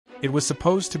It was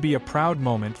supposed to be a proud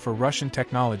moment for Russian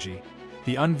technology,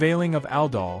 the unveiling of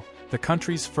Aldol, the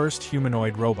country's first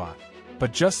humanoid robot.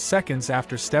 But just seconds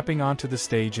after stepping onto the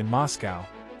stage in Moscow,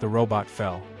 the robot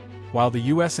fell. While the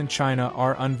US and China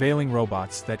are unveiling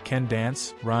robots that can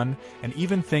dance, run, and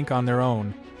even think on their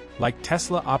own, like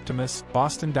Tesla Optimus,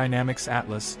 Boston Dynamics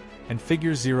Atlas, and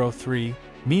Figure 03,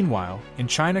 meanwhile, in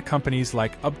China companies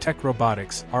like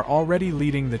Robotics are already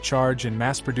leading the charge in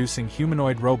mass-producing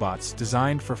humanoid robots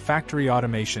designed for factory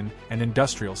automation and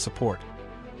industrial support.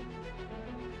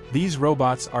 These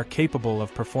robots are capable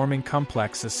of performing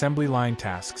complex assembly line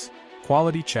tasks,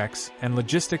 quality checks, and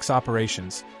logistics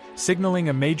operations, signaling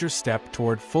a major step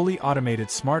toward fully automated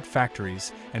smart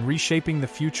factories and reshaping the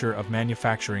future of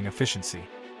manufacturing efficiency.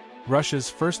 Russia's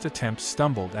first attempt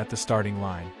stumbled at the starting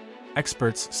line.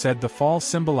 Experts said the fall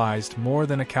symbolized more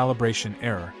than a calibration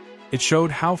error. It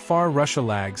showed how far Russia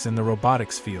lags in the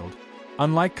robotics field.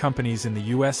 Unlike companies in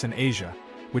the US and Asia,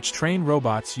 which train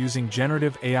robots using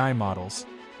generative AI models,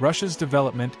 Russia's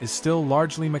development is still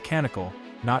largely mechanical,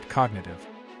 not cognitive.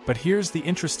 But here's the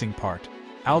interesting part.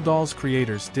 Aldol's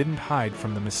creators didn't hide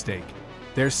from the mistake.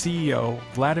 Their CEO,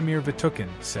 Vladimir Vitukhin,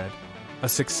 said, "A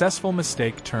successful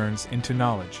mistake turns into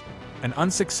knowledge. An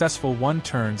unsuccessful one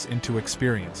turns into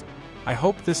experience. I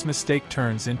hope this mistake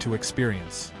turns into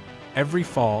experience. Every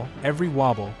fall, every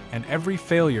wobble, and every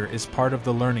failure is part of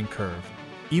the learning curve."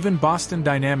 Even Boston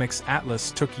Dynamics Atlas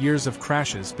took years of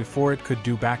crashes before it could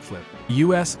do backflip. The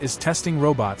US is testing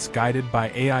robots guided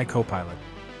by AI Copilot.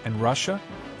 And Russia?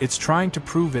 It's trying to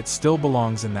prove it still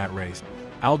belongs in that race.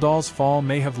 Aldol's fall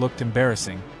may have looked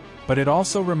embarrassing, but it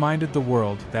also reminded the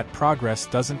world that progress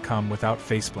doesn't come without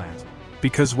faceplants.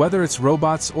 Because whether it's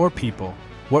robots or people,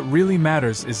 what really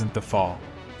matters isn't the fall.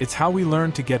 It's how we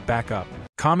learn to get back up.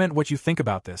 Comment what you think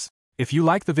about this. If you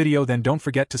like the video, then don't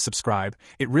forget to subscribe.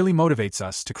 It really motivates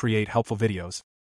us to create helpful videos.